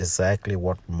 This is exactly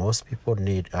what most people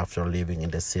need after living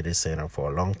in the city center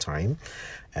for a long time.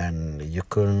 And you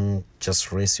can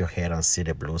just raise your head and see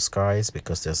the blue skies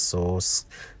because there's so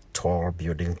tall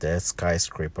buildings, there's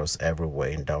skyscrapers everywhere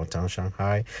in downtown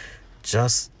Shanghai.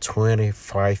 Just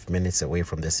 25 minutes away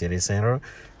from the city center,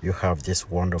 you have this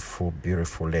wonderful,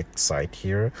 beautiful lakeside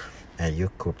here, and you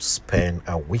could spend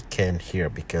a weekend here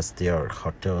because there are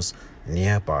hotels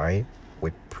nearby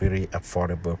with pretty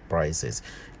affordable prices,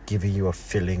 giving you a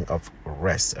feeling of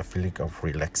rest, a feeling of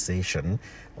relaxation.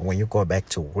 When you go back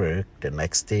to work the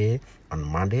next day on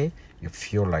Monday, you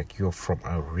feel like you're from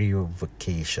a real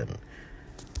vacation.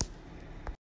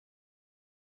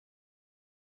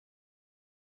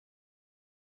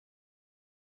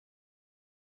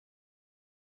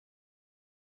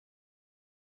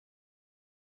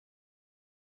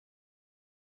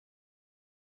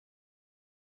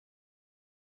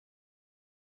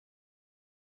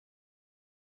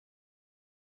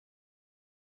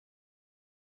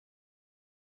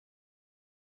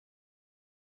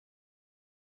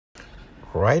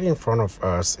 Right in front of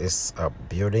us is a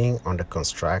building under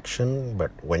construction,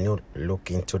 but when you look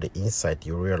into the inside,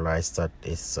 you realize that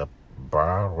it's a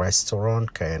bar,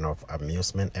 restaurant, kind of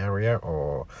amusement area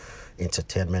or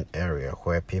entertainment area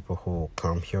where people who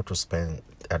come here to spend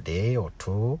a day or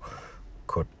two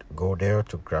could go there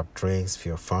to grab drinks,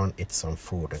 feel fun, eat some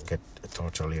food, and get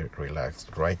totally relaxed.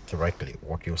 Right directly,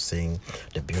 what you're seeing,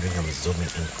 the building, I'm zooming in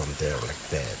from there like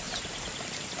that.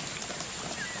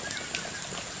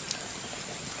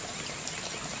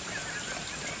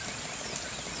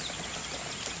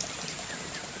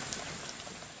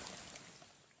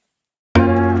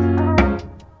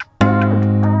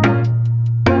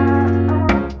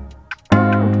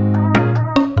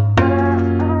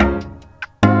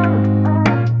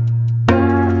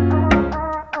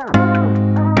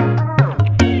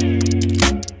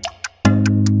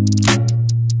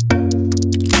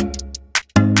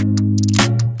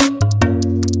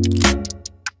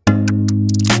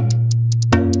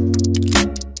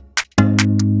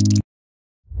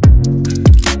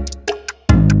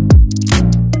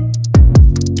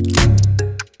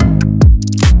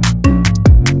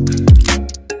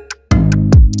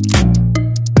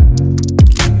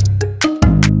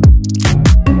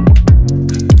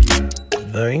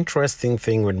 interesting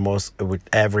thing with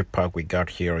every park we got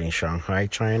here in Shanghai,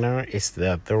 China, is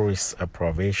that there is a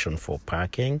provision for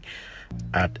parking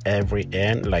at every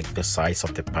end. Like the size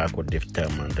of the park would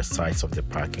determine the size of the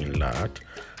parking lot.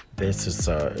 This is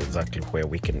exactly where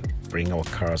we can bring our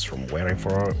cars from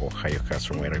wherever, or hire cars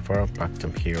from wherever, park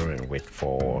them here and wait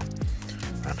for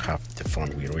and have the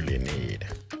fun we really need.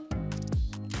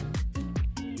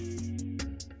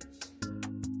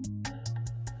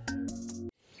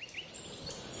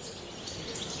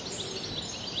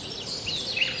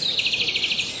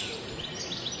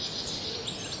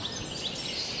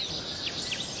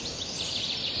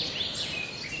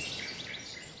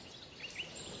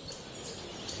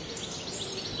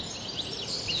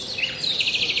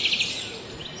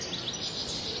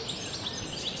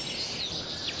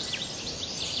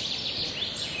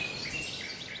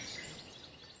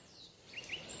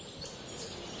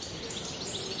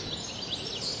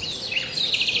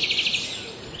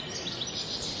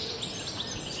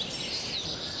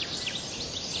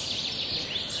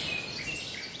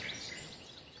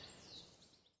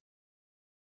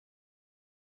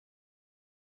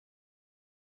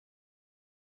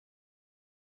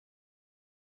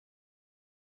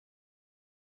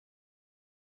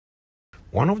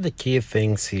 One of the key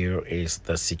things here is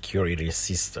the security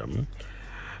system.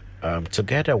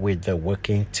 Together with the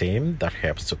working team that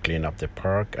helps to clean up the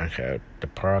park, and the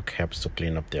park helps to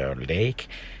clean up the lake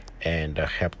and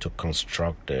help to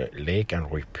construct the lake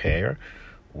and repair,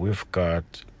 we've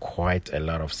got quite a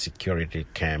lot of security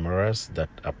cameras that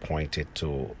are pointed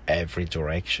to every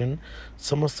direction.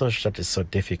 So much such that it's so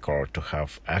difficult to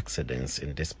have accidents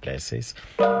in these places.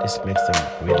 This makes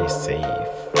them really safe.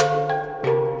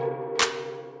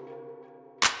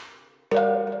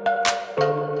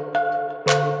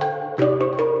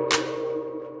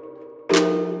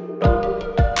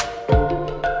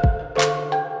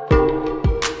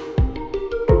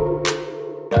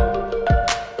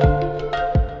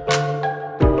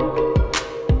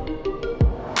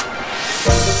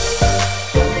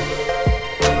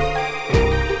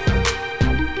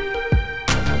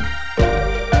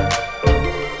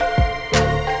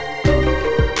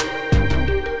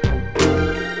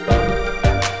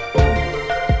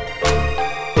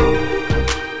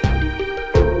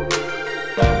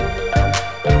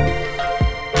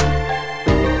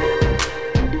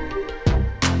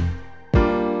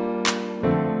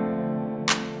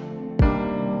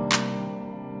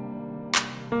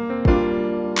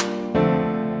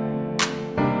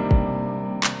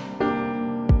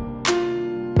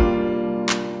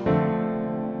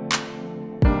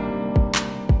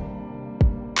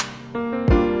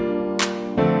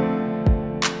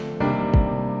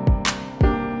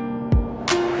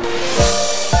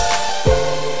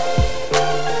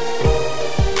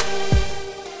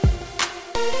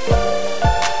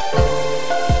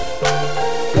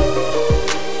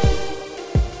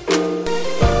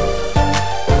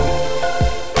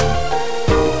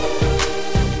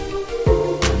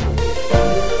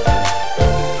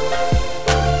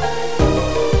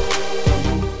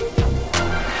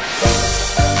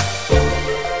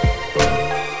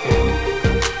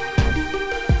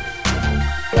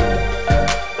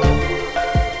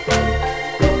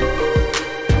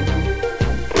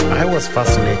 Was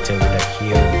fascinated with the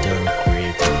hill dome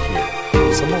created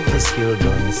here. Some of these hill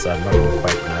domes are not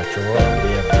quite natural.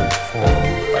 They have been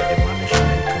formed by the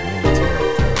management community of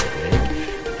the lake,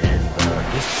 and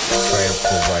this trail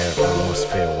provides an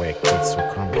atmosphere where kids who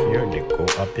come here, they go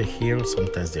up the hill,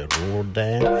 sometimes they roll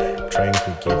down, trying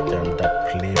to give them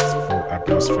that blissful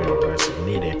atmosphere that's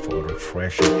needed for a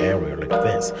refreshing area like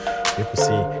this. You can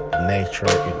see nature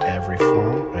in every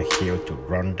form, a hill to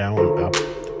run down and up,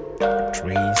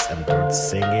 trees and birds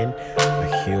singing,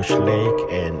 a huge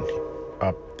lake, and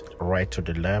up right to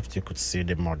the left you could see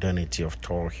the modernity of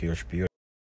tall, huge buildings.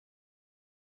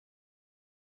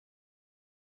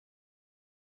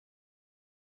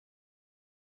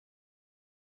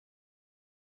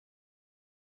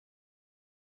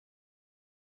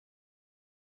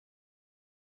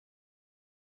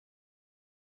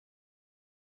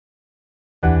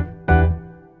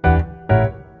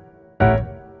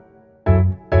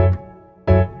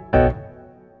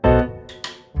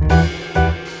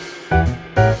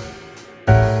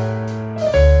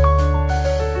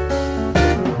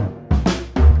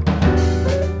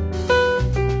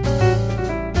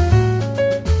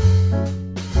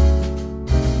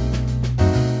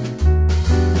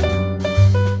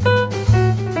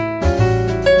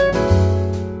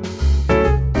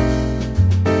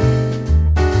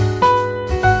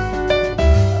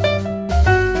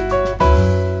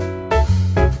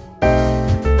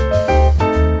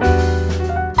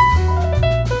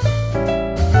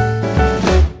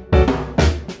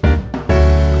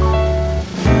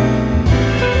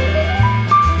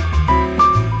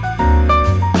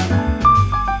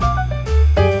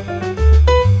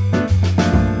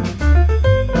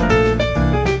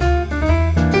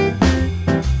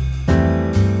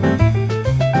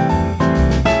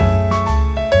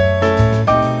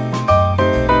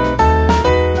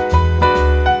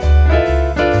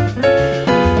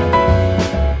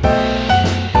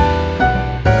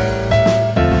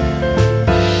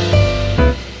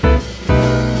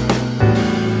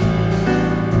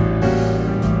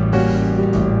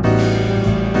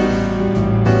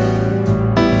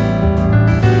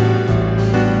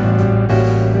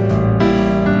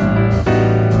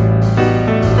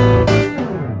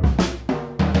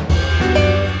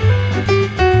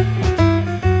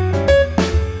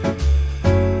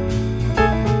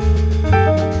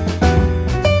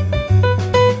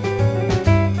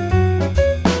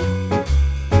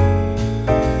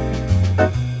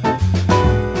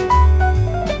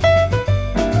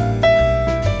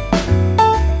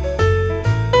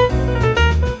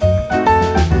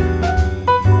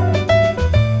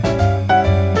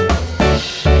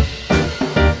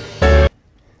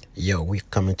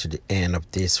 to the end of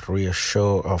this real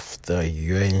show of the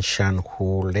Yuanshan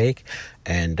Lake,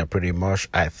 and pretty much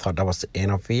I thought that was the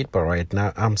end of it, but right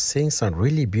now I'm seeing some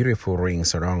really beautiful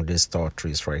rings around these tall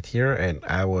trees right here, and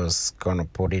I was gonna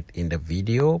put it in the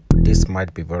video. This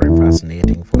might be very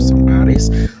fascinating for some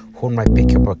artists who might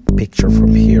pick up a picture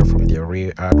from here, from the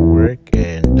real artwork.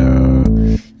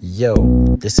 And yo,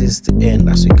 this is the end.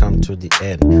 As we come to the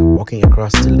end, walking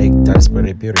across the lake, that is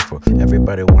very beautiful.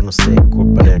 Everybody want to say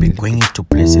goodbye. I've been going into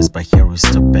places, but here is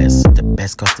the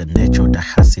best cause the nature that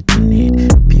has it in it.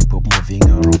 People moving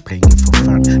around, playing it for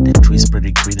fun. The trees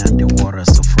pretty green and the water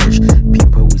so fresh.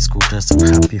 People with scooters and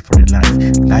happy for the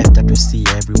life that you see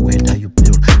everywhere that you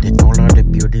build. The taller the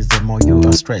buildings, the more you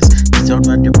are stressed. The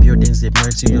taller the buildings, the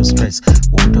more you are stressed.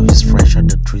 Water is fresh on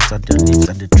the trees and the leaves,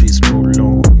 and the trees grow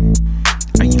long.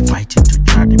 I invite you to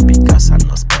Jiading because I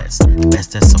know best.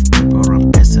 Bestest of people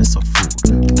and bestest of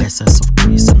food, bestest of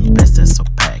trees and bestest of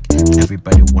pack.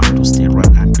 Everybody want to stay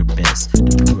around and the best, to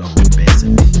do our best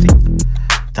and everything.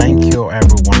 Thank you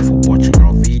everyone for watching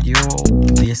our video.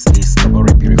 This is a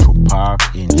very beautiful park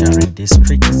in Jiading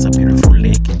district. It's a beautiful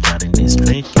lake in Jiading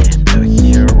district, and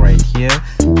here, right here,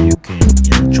 you can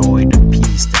enjoy the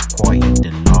peace, the quiet,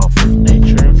 the love of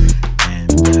nature.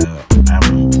 And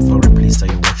I'm very pleased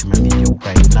that you're watching my video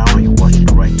right now, and you're watching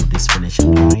right to this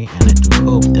finishing line. And I do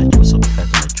hope that you subscribe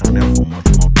to my channel for much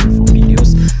more beautiful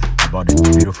videos about the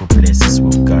beautiful places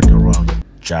we've got around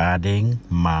Jiading,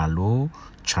 Malu,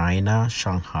 China,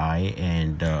 Shanghai,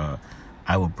 and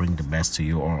I will bring the best to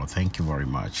you all. Thank you very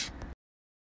much.